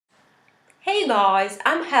Hey guys,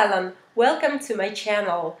 I'm Helen. Welcome to my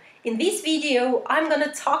channel. In this video, I'm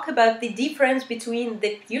gonna talk about the difference between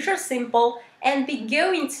the future simple and big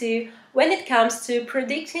go into when it comes to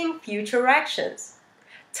predicting future actions.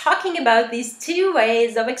 Talking about these two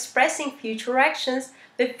ways of expressing future actions,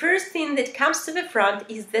 the first thing that comes to the front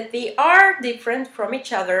is that they are different from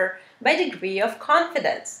each other by degree of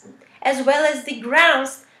confidence, as well as the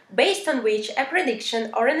grounds based on which a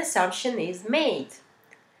prediction or an assumption is made.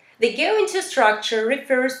 The go-into structure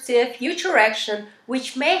refers to a future action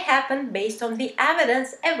which may happen based on the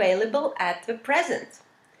evidence available at the present.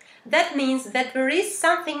 That means that there is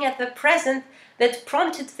something at the present that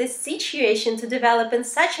prompted the situation to develop in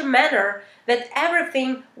such a manner that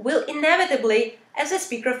everything will inevitably, as the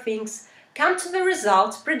speaker thinks, come to the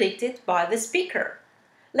results predicted by the speaker.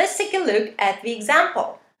 Let's take a look at the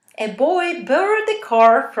example. A boy borrowed a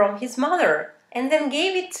car from his mother and then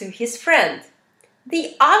gave it to his friend.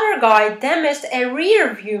 The other guy damaged a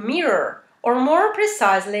rear view mirror, or more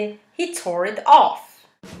precisely, he tore it off.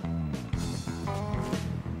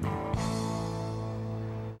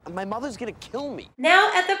 My mother's gonna kill me.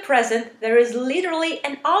 Now at the present, there is literally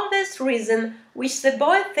an obvious reason which the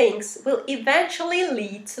boy thinks will eventually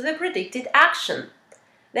lead to the predicted action.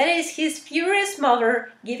 That is his furious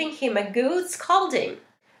mother giving him a good scolding.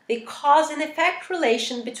 The cause and effect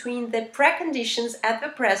relation between the preconditions at the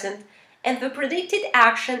present and the predicted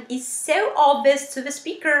action is so obvious to the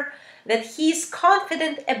speaker that he is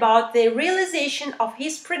confident about the realization of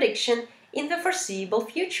his prediction in the foreseeable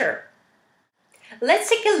future. Let's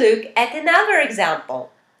take a look at another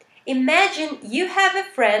example. Imagine you have a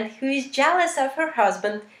friend who is jealous of her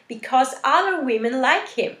husband because other women like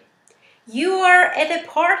him. You are at a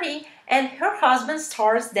party and her husband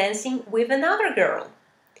starts dancing with another girl.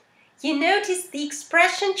 You notice the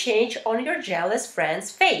expression change on your jealous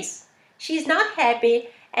friend's face. She is not happy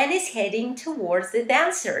and is heading towards the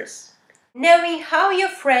dancers. Knowing how your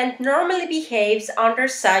friend normally behaves under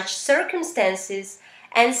such circumstances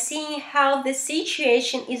and seeing how the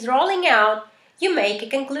situation is rolling out, you make a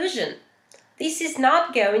conclusion. This is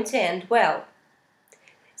not going to end well.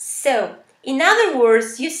 So, in other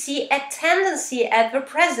words, you see a tendency at the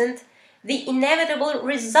present, the inevitable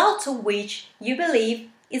result of which you believe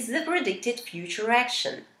is the predicted future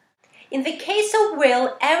action. In the case of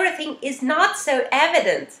will, everything is not so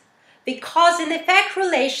evident. The cause and effect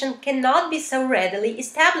relation cannot be so readily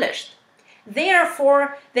established.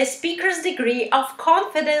 Therefore, the speaker's degree of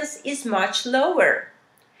confidence is much lower.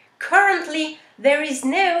 Currently, there is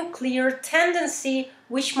no clear tendency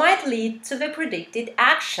which might lead to the predicted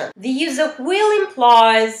action. The use of will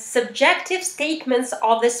implies subjective statements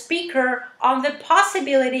of the speaker on the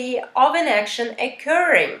possibility of an action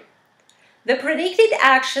occurring. The predicted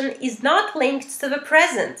action is not linked to the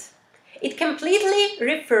present. It completely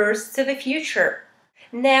refers to the future.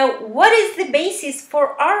 Now, what is the basis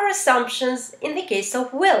for our assumptions in the case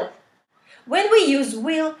of will? When we use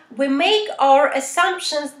will, we make our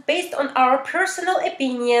assumptions based on our personal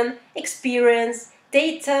opinion, experience,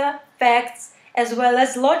 data, facts, as well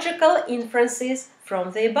as logical inferences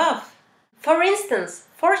from the above. For instance,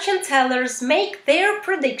 fortune tellers make their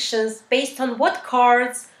predictions based on what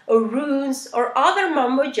cards or runes or other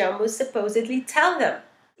mumbo-jumbo supposedly tell them.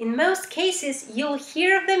 In most cases, you'll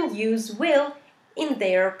hear them use will in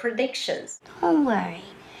their predictions. Don't worry.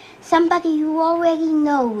 Somebody you already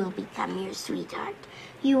know will become your sweetheart.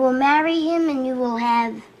 You will marry him and you will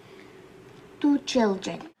have 2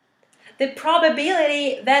 children. The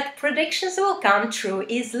probability that predictions will come true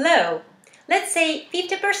is low. Let's say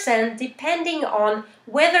 50% depending on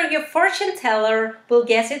whether your fortune teller will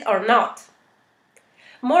guess it or not.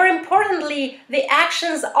 More importantly, the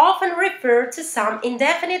actions often refer to some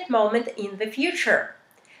indefinite moment in the future.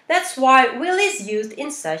 That's why will is used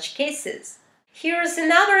in such cases. Here's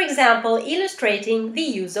another example illustrating the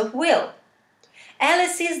use of will.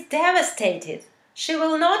 Alice is devastated. She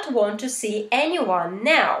will not want to see anyone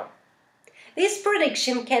now. This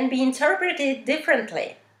prediction can be interpreted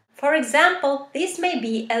differently. For example, this may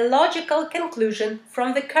be a logical conclusion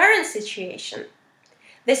from the current situation.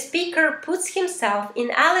 The speaker puts himself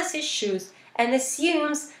in Alice's shoes and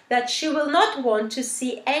assumes that she will not want to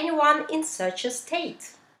see anyone in such a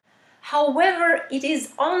state. However, it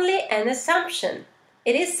is only an assumption.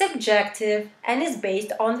 It is subjective and is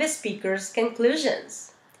based on the speaker's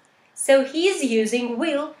conclusions. So he is using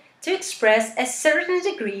will to express a certain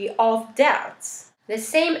degree of doubts. The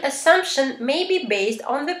same assumption may be based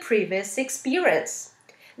on the previous experience.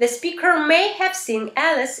 The speaker may have seen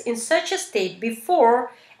Alice in such a state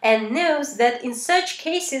before and knows that in such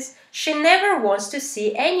cases she never wants to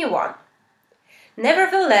see anyone.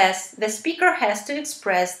 Nevertheless, the speaker has to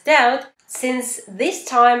express doubt since this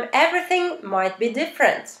time everything might be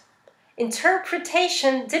different.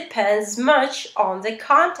 Interpretation depends much on the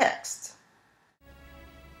context.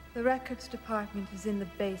 The records department is in the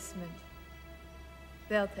basement.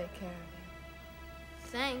 They'll take care of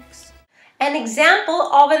you. Thanks. An example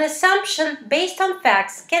of an assumption based on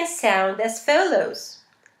facts can sound as follows.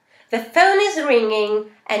 The phone is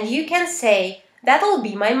ringing and you can say, "That'll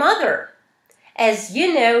be my mother." As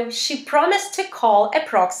you know, she promised to call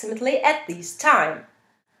approximately at this time.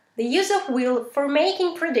 The use of will for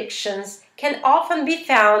making predictions can often be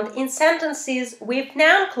found in sentences with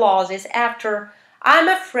noun clauses after "I'm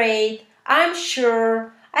afraid," "I'm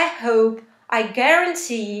sure," "I hope," "I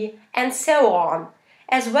guarantee," and so on,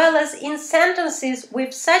 as well as in sentences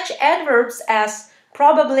with such adverbs as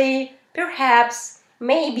probably, perhaps,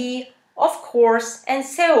 maybe, of course, and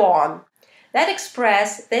so on, that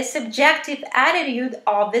express the subjective attitude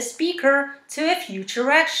of the speaker to a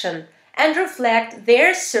future action and reflect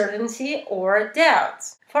their certainty or doubt.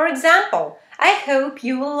 For example, "I hope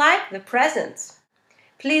you will like the present."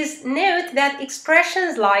 Please note that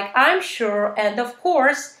expressions like "I'm sure" and "of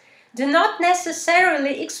course" do not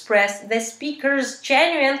necessarily express the speaker's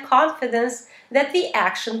genuine confidence that the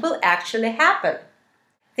action will actually happen.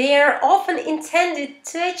 They are often intended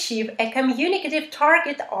to achieve a communicative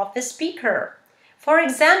target of the speaker, for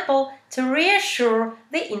example, to reassure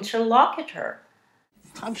the interlocutor.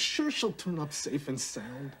 I'm sure she'll turn up safe and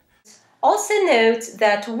sound. Also note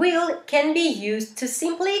that will can be used to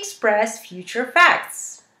simply express future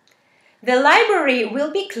facts. The library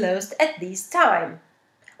will be closed at this time,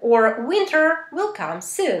 or winter will come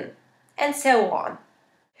soon, and so on.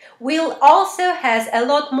 Will also has a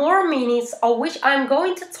lot more meanings of which I'm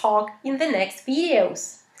going to talk in the next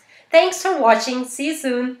videos. Thanks for watching. See you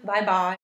soon. Bye bye.